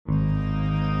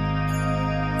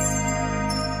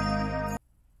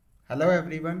Hello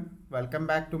everyone, welcome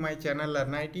back to my channel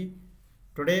LearnIT.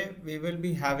 Today we will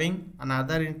be having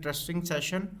another interesting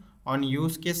session on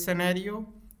use case scenario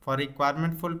for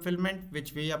requirement fulfillment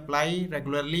which we apply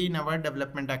regularly in our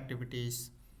development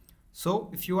activities. So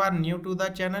if you are new to the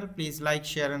channel, please like,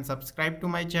 share and subscribe to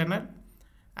my channel,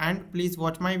 and please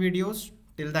watch my videos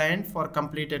till the end for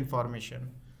complete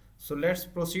information. So let's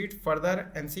proceed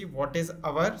further and see what is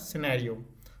our scenario.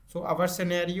 So our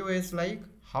scenario is like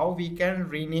how we can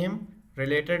rename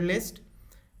related list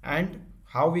and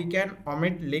how we can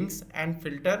omit links and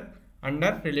filter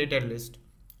under related list.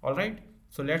 Alright,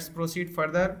 so let's proceed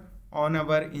further on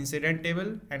our incident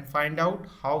table and find out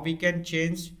how we can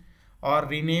change or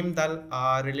rename the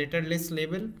related list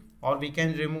label, or we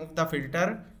can remove the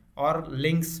filter or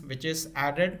links which is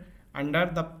added under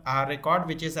the record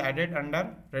which is added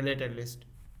under related list.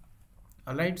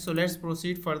 Alright, so let's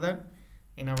proceed further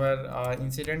in our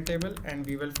incident table and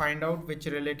we will find out which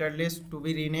related list to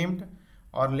be renamed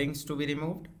or links to be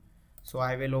removed. So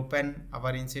I will open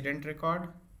our incident record.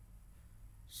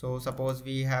 So suppose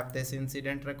we have this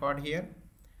incident record here,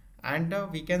 and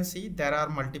we can see there are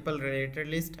multiple related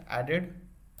lists added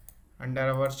under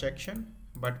our section,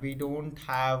 but we don't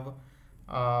have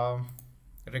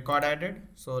record added.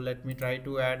 So let me try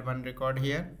to add one record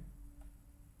here.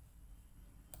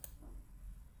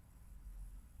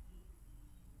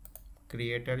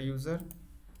 Creator user,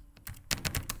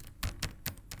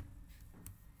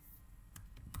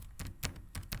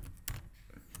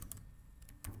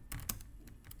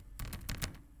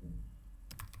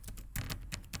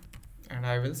 and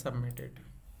I will submit it,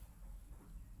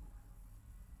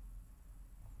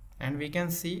 and we can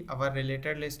see our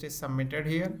related list is submitted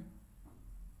here.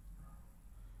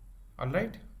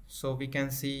 Alright, so we can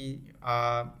see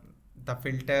the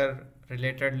filter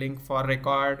related link for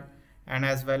record, and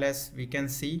as well as we can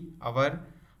see our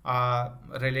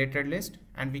related list,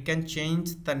 and we can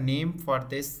change the name for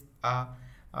this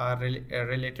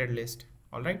related list.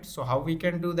 Alright, so how we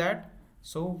can do that?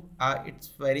 So it's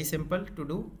very simple to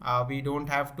do. We don't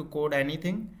have to code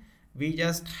anything. We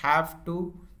just have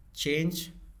to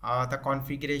change the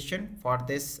configuration for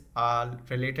this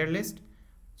related list.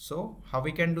 So how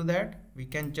we can do that? We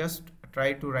can just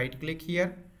try to right click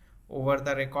here over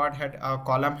the record head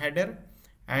column header,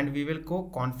 and we will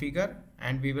go configure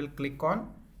and we will click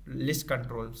on list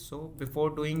control. So before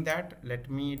doing that, let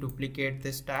me duplicate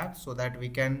this tab so that we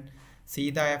can see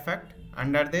the effect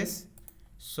under this.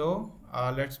 So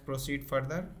let's proceed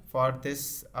further for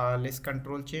this list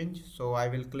control change. So I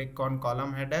will click on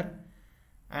column header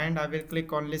and I will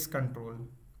click on list control.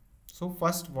 So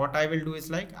first what I will do is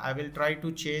like I will try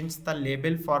to change the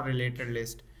label for related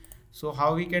list. So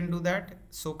how we can do that?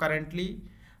 So currently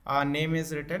name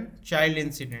is written child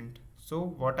incident. So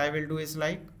what I will do is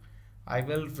like I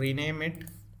will rename it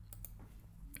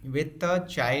with the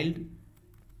child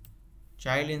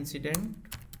incident.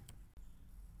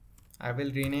 I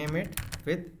will rename it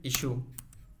with issue.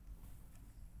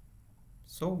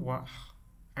 So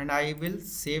and I will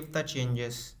save the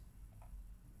changes.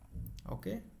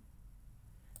 Okay,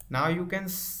 now you can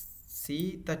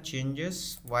see the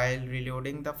changes while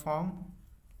reloading the form.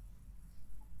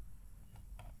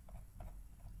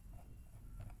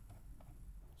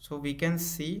 So we can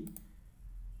see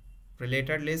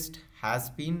related list has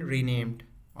been renamed.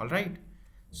 All right,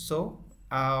 so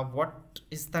what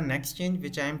is the next change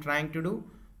which I am trying to do?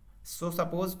 So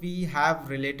suppose we have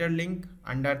related link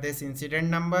under this incident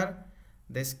number,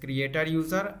 this creator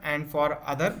user, and for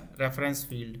other reference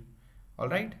field. All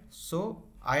right, so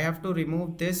I have to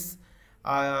remove this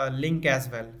link as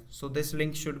well. So this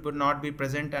link should not be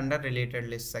present under related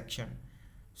list section.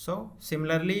 So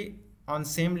similarly on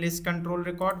same list control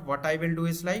record, what I will do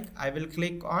is like I will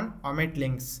click on omit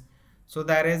links. So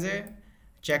there is a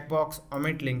checkbox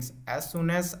omit links. As soon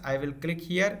as I will click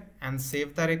here and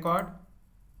save the record,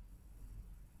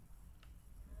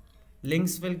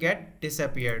 links will get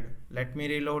disappeared. Let me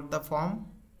reload the form.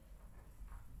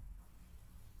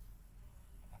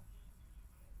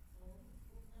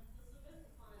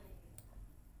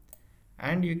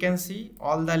 And you can see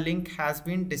all the link has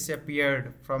been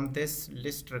disappeared from this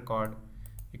list record.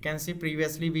 You can see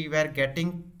previously we were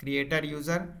getting creator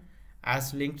user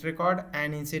as linked record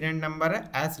and incident number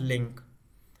as link,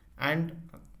 and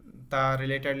the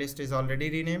related list is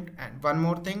already renamed. And one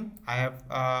more thing I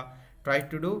have tried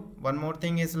to do, one more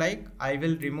thing is like I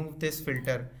will remove this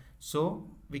filter. So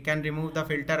we can remove the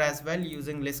filter as well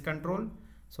using list control.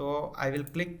 So I will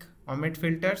click omit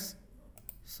filters.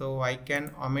 So I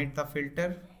can omit the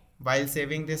filter while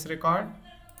saving this record,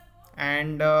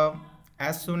 and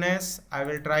as soon as I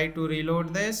will try to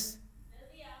reload this,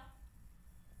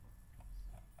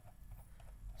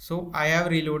 So I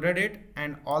have reloaded it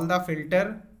and all the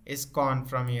filter is gone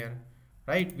from here,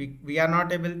 right? We are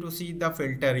not able to see the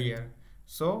filter here.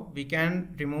 So we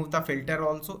can remove the filter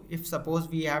also if suppose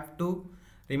we have to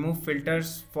remove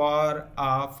filters for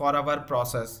our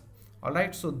process. All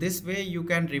right, so this way you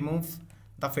can remove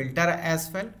the filter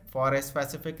as well for a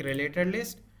specific related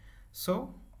list.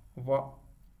 So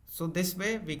this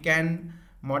way we can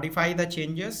modify the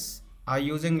changes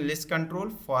using list control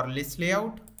for list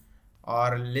layout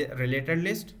or related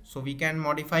list. So we can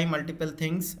modify multiple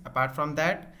things. Apart from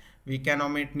that, we can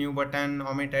omit new button,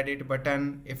 omit edit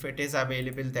button if it is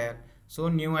available there. So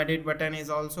new edit button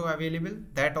is also available,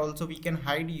 that also we can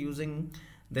hide using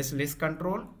this list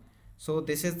control. So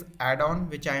this is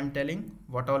add-on which I am telling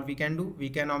what all we can do. We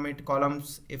can omit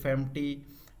columns if empty,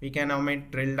 we can omit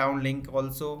drill down link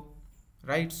also,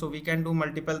 right? So we can do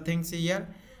multiple things here,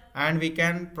 and we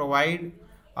can provide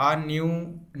our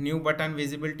new button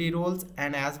visibility roles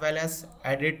and as well as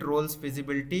edit roles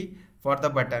visibility for the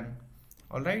button.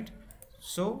 All right,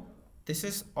 so this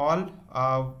is all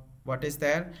what is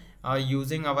there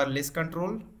using our list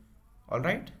control. All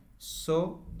right,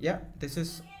 so yeah, this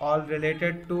is all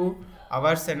related to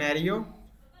our scenario.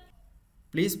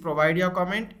 Please provide your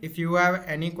comment if you have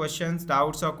any questions,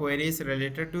 doubts or queries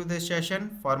related to this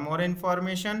session. For more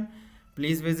information,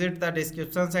 please visit the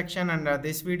description section under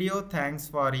this video. Thanks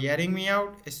for hearing me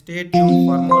out. Stay tuned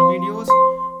for more videos.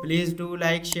 Please do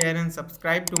like, share and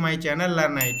subscribe to my channel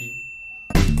LearnIT.